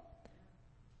wealth,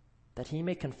 that he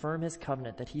may confirm his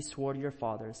covenant that he swore to your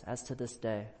fathers as to this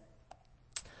day.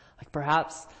 Like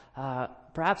perhaps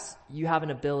you have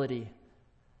an ability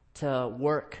to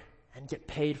work and get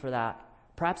paid for that.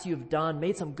 Perhaps you've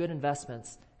made some good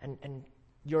investments and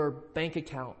your bank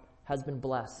account has been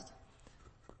blessed.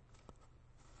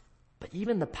 But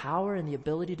even the power and the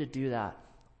ability to do that,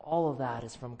 all of that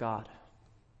is from God.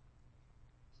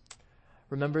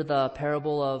 Remember the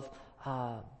parable of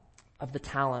the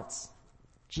talents.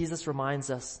 Jesus reminds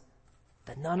us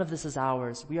that none of this is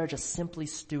ours. We are just simply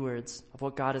stewards of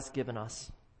what God has given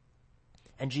us.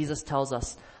 And Jesus tells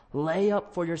us, lay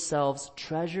up for yourselves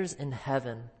treasures in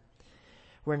heaven,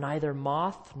 where neither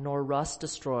moth nor rust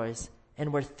destroys,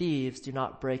 and where thieves do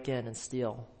not break in and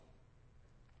steal.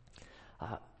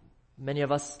 Many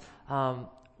of us,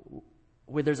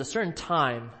 there's a certain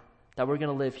time that we're going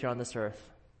to live here on this earth.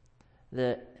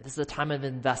 This is a time of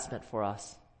investment for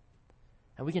us.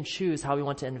 And we can choose how we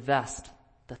want to invest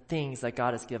the things that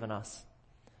God has given us.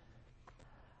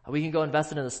 We can go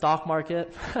invest it in the stock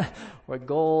market, or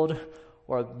gold,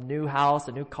 or a new house,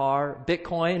 a new car,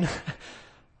 Bitcoin.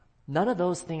 None of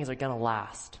those things are going to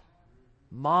last.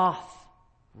 Moth,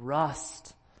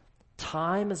 rust,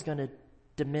 time is going to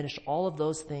diminish all of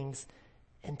those things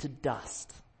into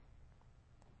dust.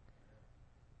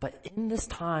 But in this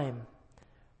time,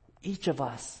 each of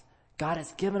us, God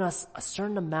has given us a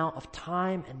certain amount of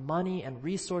time and money and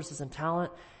resources and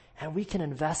talent, and we can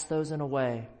invest those in a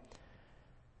way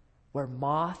where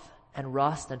moth and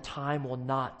rust and time will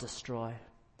not destroy.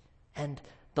 And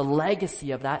the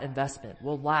legacy of that investment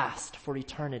will last for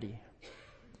eternity.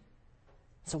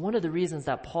 So one of the reasons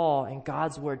that Paul in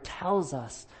God's word tells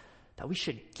us that we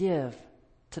should give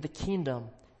to the kingdom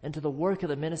and to the work of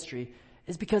the ministry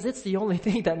is because it's the only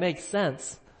thing that makes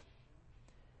sense.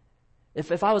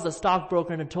 If I was a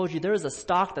stockbroker and told you there is a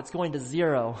stock that's going to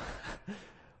zero,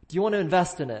 do you want to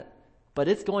invest in it? But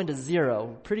it's going to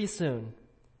zero pretty soon.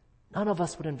 None of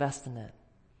us would invest in it.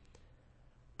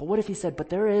 But what if he said, but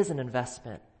there is an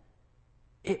investment.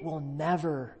 It will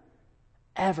never,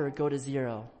 ever go to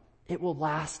zero. It will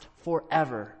last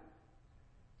forever.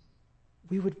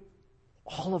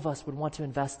 All of us would want to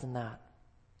invest in that.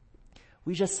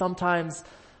 We just sometimes,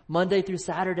 Monday through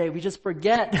Saturday, we just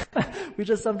forget. We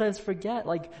just sometimes forget.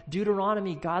 Like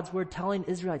Deuteronomy, God's word telling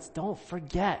Israelites, don't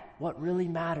forget what really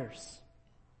matters.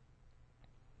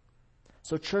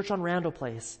 So church on Randall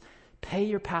Place, pay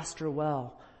your pastor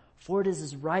well, for it is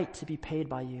his right to be paid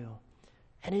by you.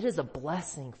 And it is a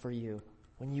blessing for you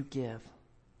when you give.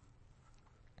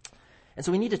 And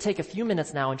so we need to take a few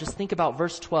minutes now and just think about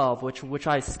verse 12, which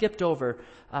I skipped over.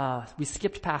 We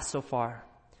skipped past so far.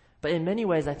 But in many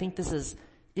ways, I think this is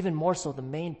even more so the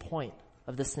main point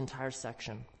of this entire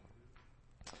section.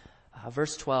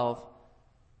 Verse 12.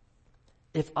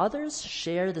 If others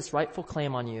share this rightful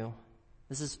claim on you,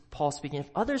 this is Paul speaking, if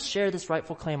others share this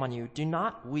rightful claim on you, do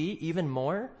not we even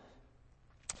more?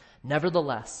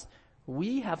 Nevertheless,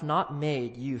 we have not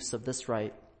made use of this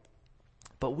right,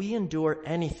 but we endure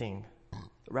anything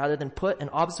rather than put an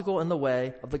obstacle in the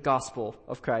way of the gospel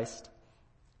of Christ.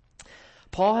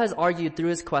 Paul has argued through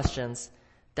his questions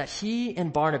that he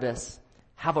and Barnabas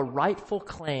have a rightful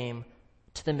claim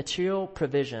to the material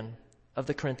provision of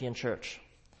the Corinthian church.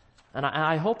 And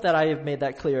I hope that I have made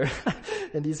that clear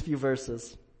in these few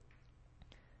verses.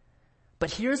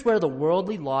 But here's where the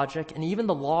worldly logic and even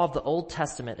the law of the Old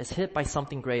Testament is hit by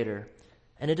something greater,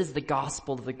 and it is the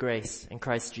gospel of the grace in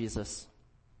Christ Jesus.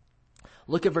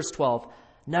 Look at verse 12.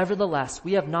 Nevertheless,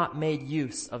 we have not made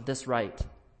use of this right.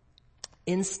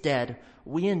 Instead,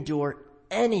 we endure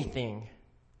anything,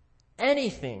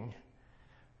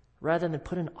 rather than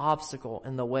put an obstacle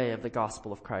in the way of the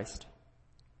gospel of Christ.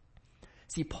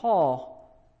 See, Paul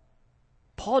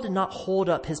did not hold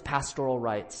up his pastoral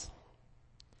rights.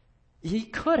 He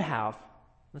could have.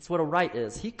 That's what a right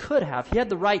is. He could have. He had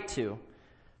the right to.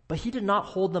 But he did not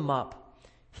hold them up.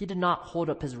 He did not hold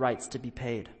up his rights to be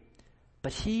paid.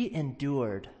 But he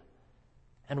endured.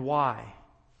 And why?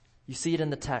 You see it in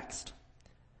the text.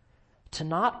 To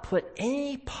not put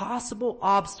any possible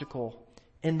obstacle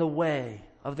in the way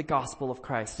of the gospel of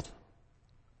Christ.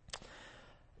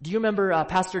 Do you remember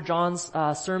Pastor John's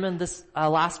sermon this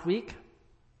last week?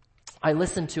 I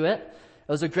listened to it.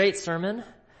 It was a great sermon.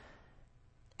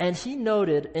 And he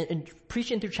noted, in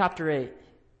preaching through chapter 8,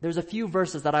 there's a few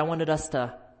verses that I wanted us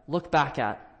to look back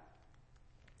at.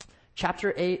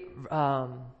 Chapter 8,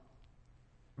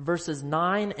 verses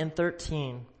 9 and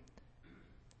 13.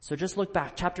 So just look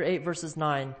back. Chapter 8, verses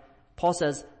 9. Paul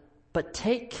says, "But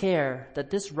take care that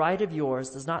this right of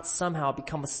yours does not somehow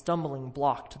become a stumbling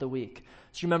block to the weak."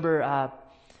 So you remember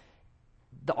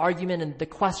the argument and the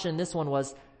question in this one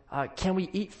was, can we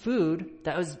eat food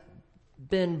that has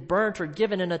been burnt or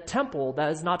given in a temple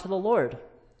that is not to the Lord?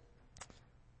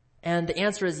 And the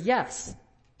answer is yes,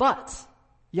 but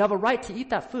you have a right to eat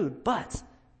that food. But,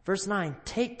 verse 9,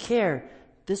 take care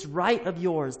this right of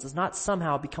yours does not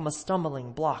somehow become a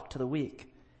stumbling block to the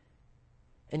weak.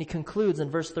 And he concludes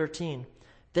in verse 13,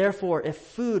 "Therefore, if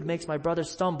food makes my brother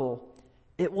stumble,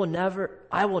 I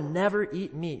will never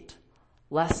eat meat,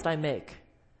 lest I make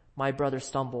my brother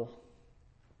stumble."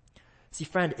 See,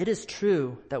 friend, it is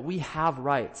true that we have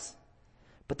rights,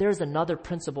 but there's another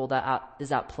principle that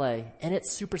is at play, and it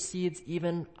supersedes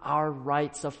even our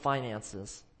rights of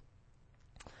finances.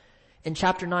 In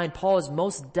chapter 9, Paul is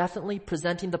most definitely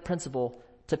presenting the principle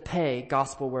to pay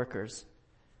gospel workers.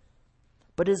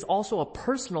 But it is also a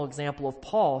personal example of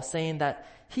Paul saying that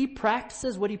he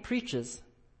practices what he preaches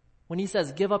when he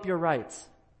says, give up your rights.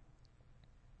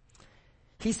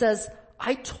 He says,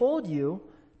 I told you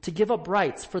to give up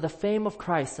rights for the fame of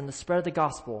Christ and the spread of the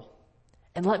gospel.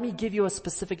 And let me give you a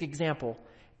specific example.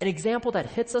 An example that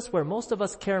hits us where most of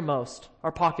us care most,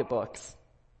 our pocketbooks.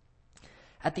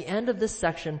 At the end of this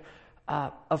section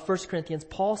of 1 Corinthians,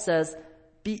 Paul says,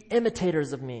 be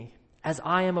imitators of me as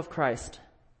I am of Christ.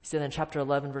 You see that in chapter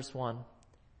 11, verse 1.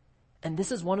 And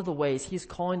this is one of the ways he's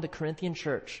calling the Corinthian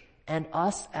church and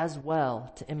us as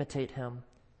well to imitate him,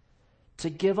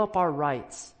 to give up our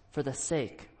rights for the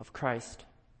sake of Christ.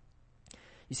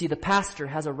 You see, the pastor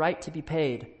has a right to be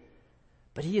paid,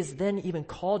 but he is then even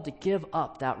called to give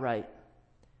up that right.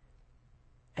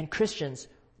 And Christians,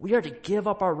 we are to give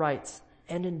up our rights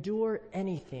and endure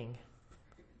anything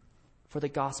for the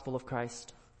gospel of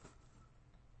Christ.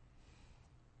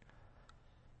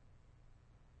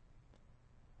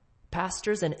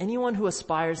 Pastors and anyone who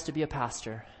aspires to be a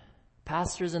pastor,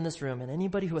 pastors in this room and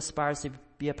anybody who aspires to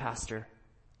be a pastor,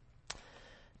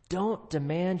 don't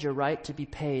demand your right to be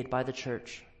paid by the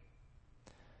church.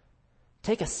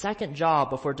 Take a second job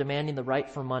before demanding the right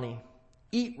for money.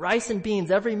 Eat rice and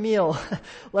beans every meal,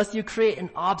 lest you create an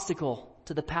obstacle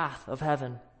to the path of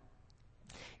heaven.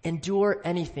 Endure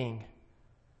anything.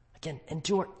 Again,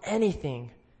 endure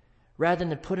anything rather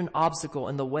than put an obstacle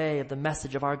in the way of the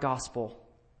message of our gospel.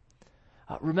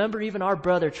 Remember even our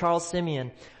brother, Charles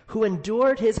Simeon, who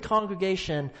endured his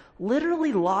congregation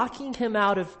literally locking him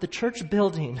out of the church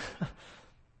building.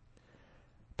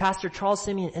 Pastor Charles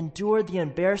Simeon endured the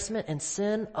embarrassment and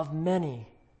sin of many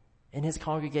in his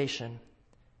congregation.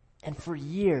 And for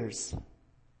years,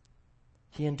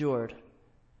 he endured.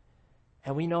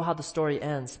 And we know how the story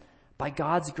ends. By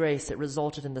God's grace, it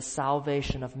resulted in the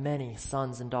salvation of many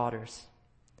sons and daughters.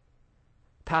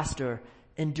 Pastor,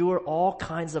 endure all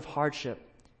kinds of hardship,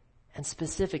 and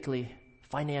specifically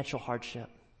financial hardship.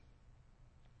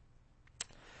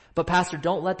 But pastor,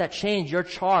 don't let that change your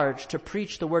charge to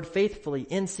preach the word faithfully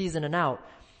in season and out.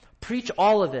 Preach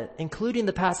all of it, including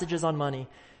the passages on money,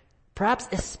 perhaps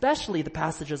especially the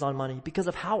passages on money, because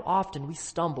of how often we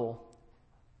stumble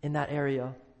in that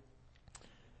area.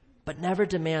 But never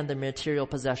demand the material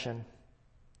possession.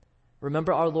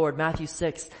 Remember our Lord, Matthew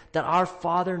 6, that our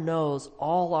Father knows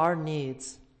all our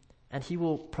needs, and he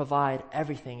will provide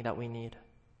everything that we need.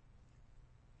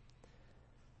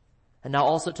 And now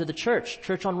also to the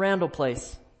church on Randall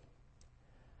Place.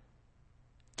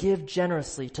 give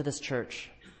generously to this church.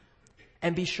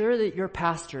 And be sure that your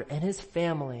pastor and his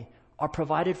family are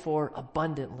provided for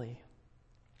abundantly.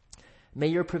 May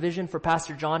your provision for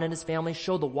Pastor John and his family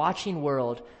show the watching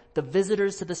world, the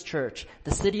visitors to this church,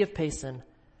 the city of Payson,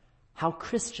 how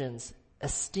Christians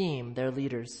esteem their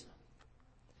leaders,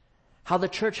 how the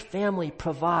church family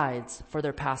provides for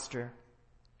their pastor.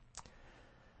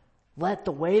 Let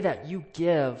the way that you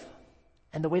give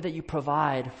and the way that you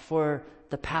provide for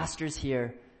the pastors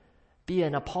here be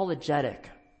an apologetic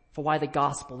for why the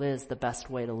gospel is the best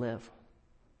way to live.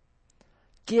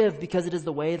 Give because it is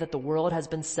the way that the world has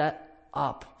been set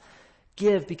up.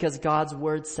 Give because God's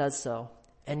word says so.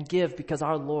 And give because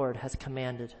our Lord has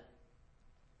commanded.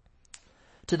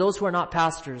 To those who are not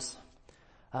pastors,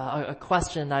 a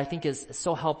question that I think is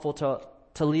so helpful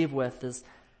to leave with is,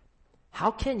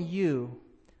 how can you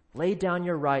lay down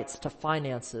your rights to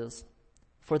finances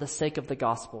for the sake of the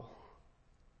gospel?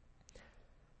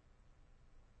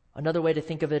 Another way to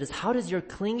think of it is, how does your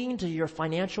clinging to your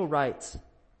financial rights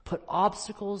put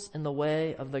obstacles in the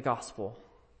way of the gospel?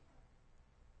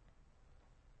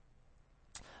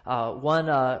 One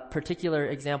particular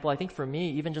example, I think for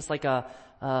me, even just like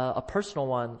a personal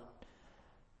one,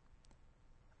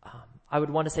 I would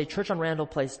want to say, Church on Randall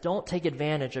Place, don't take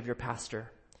advantage of your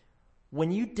pastor.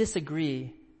 When you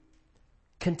disagree,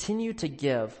 continue to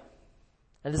give.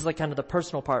 And this is like kind of the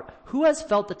personal part. Who has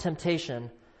felt the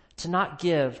temptation to not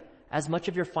give as much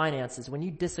of your finances when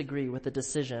you disagree with the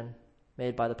decision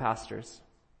made by the pastors?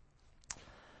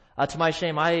 To my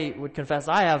shame, I would confess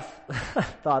I have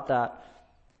thought that.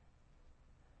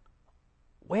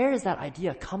 Where is that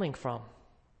idea coming from?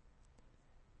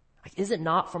 Is it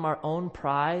not from our own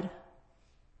pride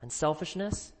and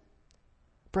selfishness?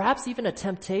 Perhaps even a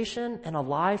temptation and a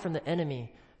lie from the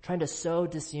enemy trying to sow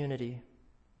disunity.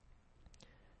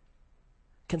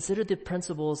 Consider the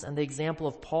principles and the example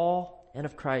of Paul and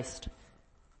of Christ,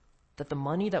 that the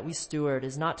money that we steward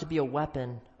is not to be a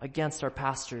weapon against our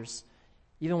pastors,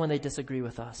 even when they disagree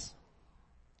with us.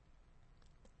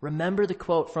 Remember the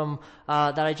quote from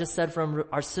that I just said from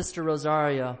our sister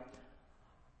Rosaria.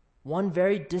 One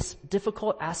very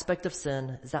difficult aspect of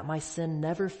sin is that my sin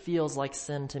never feels like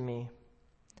sin to me.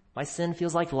 My sin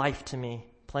feels like life to me,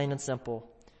 plain and simple.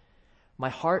 My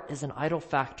heart is an idol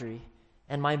factory,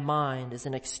 and my mind is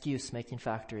an excuse-making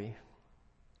factory.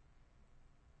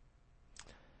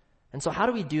 And so how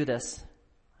do we do this?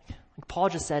 Like Paul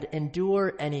just said,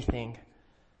 endure anything.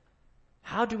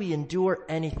 How do we endure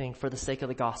anything for the sake of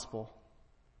the gospel?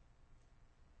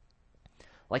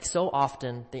 Like so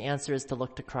often, the answer is to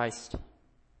look to Christ.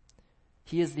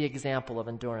 He is the example of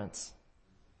endurance.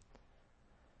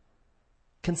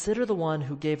 Consider the one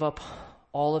who gave up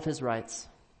all of his rights.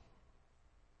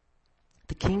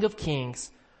 The King of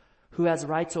Kings, who has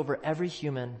rights over every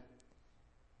human.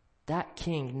 That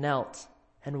king knelt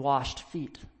and washed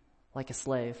feet like a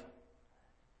slave.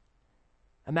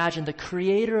 Imagine the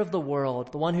creator of the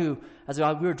world, the one who, as we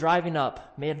were driving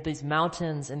up, made these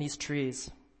mountains and these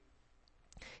trees.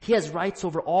 He has rights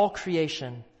over all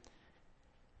creation.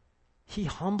 He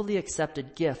humbly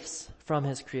accepted gifts from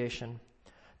his creation.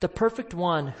 The perfect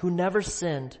one who never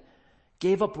sinned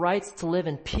gave up rights to live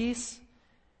in peace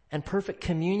and perfect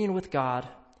communion with God.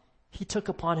 He took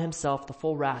upon himself the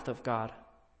full wrath of God.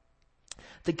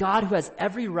 The God who has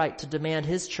every right to demand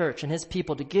his church and his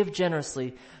people to give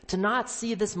generously, to not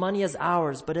see this money as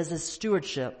ours, but as his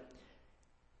stewardship,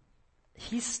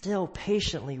 he still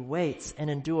patiently waits and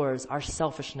endures our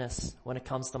selfishness when it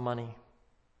comes to money.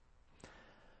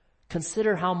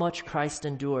 Consider how much Christ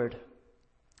endured.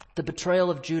 The betrayal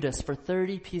of Judas for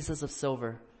 30 pieces of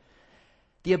silver.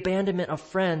 The abandonment of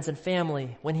friends and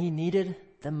family when he needed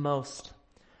them most.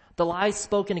 The lies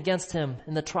spoken against him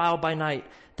in the trial by night.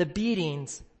 The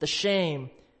beatings, the shame,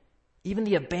 even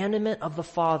the abandonment of the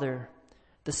Father.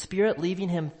 The Spirit leaving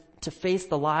him to face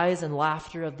the lies and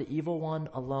laughter of the evil one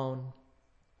alone.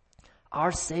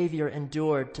 Our Savior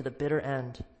endured to the bitter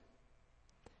end.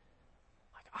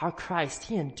 Our Christ,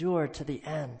 he endured to the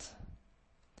end.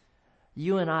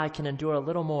 You and I can endure a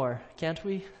little more, can't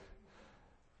we?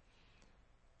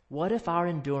 What if our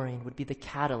enduring would be the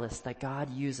catalyst that God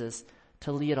uses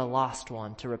to lead a lost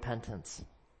one to repentance?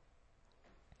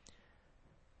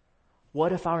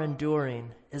 What if our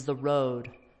enduring is the road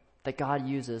that God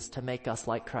uses to make us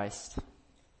like Christ?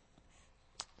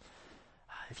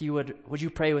 If you would you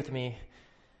pray with me?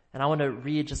 And I want to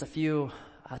read just a few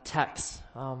texts,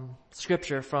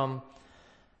 scripture from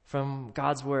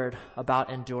God's word about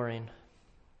enduring.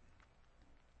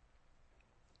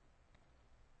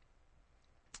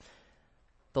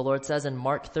 The Lord says in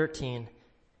Mark 13,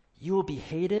 "You will be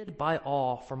hated by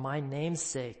all for my name's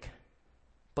sake,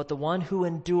 but the one who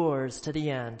endures to the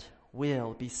end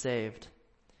will be saved.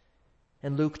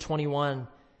 In Luke 21,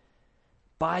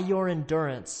 by your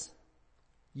endurance,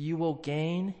 you will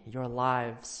gain your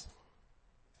lives.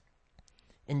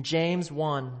 In James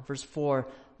 1, verse 4,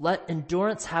 let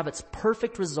endurance have its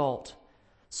perfect result,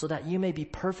 so that you may be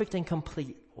perfect and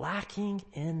complete, lacking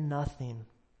in nothing.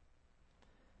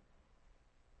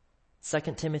 2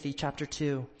 Timothy chapter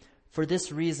 2, for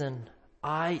this reason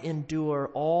I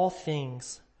endure all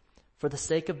things for the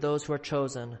sake of those who are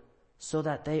chosen, so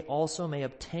that they also may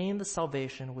obtain the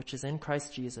salvation which is in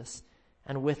Christ Jesus,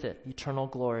 and with it eternal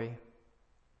glory.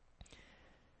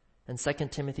 In 2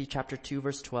 Timothy chapter 2,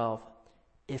 verse 12,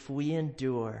 if we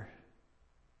endure,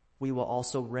 we will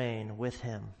also reign with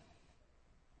him.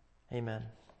 Amen.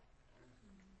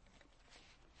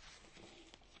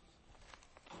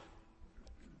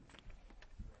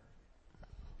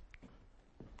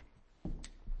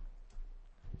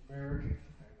 Marriage,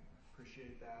 I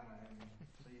appreciate that. I am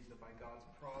pleased that by God's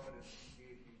providence he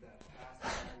gave you that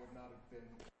passage. I would not have been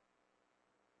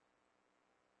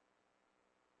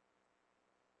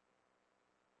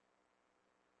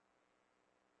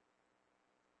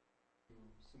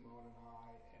Simone and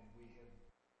I, and we have